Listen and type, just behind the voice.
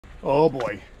Oh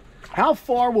boy. How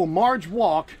far will Marge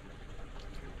walk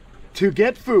to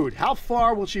get food? How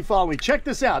far will she follow me? Check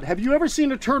this out. Have you ever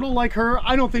seen a turtle like her?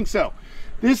 I don't think so.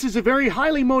 This is a very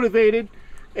highly motivated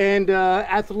and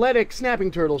athletic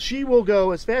snapping turtle. She will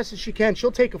go as fast as she can.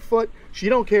 She'll take a foot. She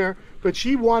don't care, but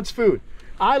she wants food.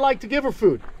 I like to give her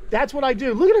food. That's what I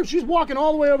do. Look at her. She's walking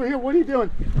all the way over here. What are you doing?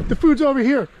 The food's over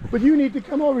here, but you need to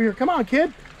come over here. Come on,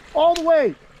 kid. All the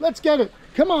way. Let's get it.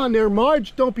 Come on there,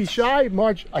 Marge. Don't be shy.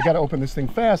 Marge, I got to open this thing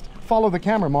fast. Follow the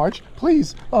camera, Marge.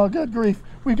 Please. Oh, good grief.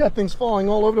 We've got things falling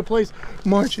all over the place.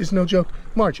 Marge is no joke.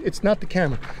 Marge, it's not the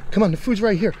camera. Come on, the food's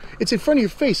right here. It's in front of your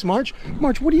face, Marge.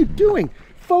 Marge, what are you doing?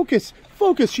 Focus.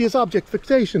 Focus. She has object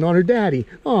fixation on her daddy.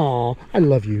 Oh, I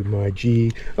love you,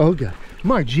 Margie. Oh, God.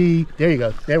 Margie. There you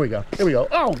go. There we go. There we go.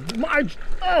 Oh, Marge.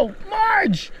 Oh,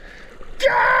 Marge.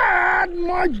 God,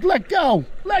 Marge, let go.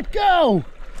 Let go.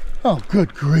 Oh,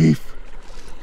 good grief.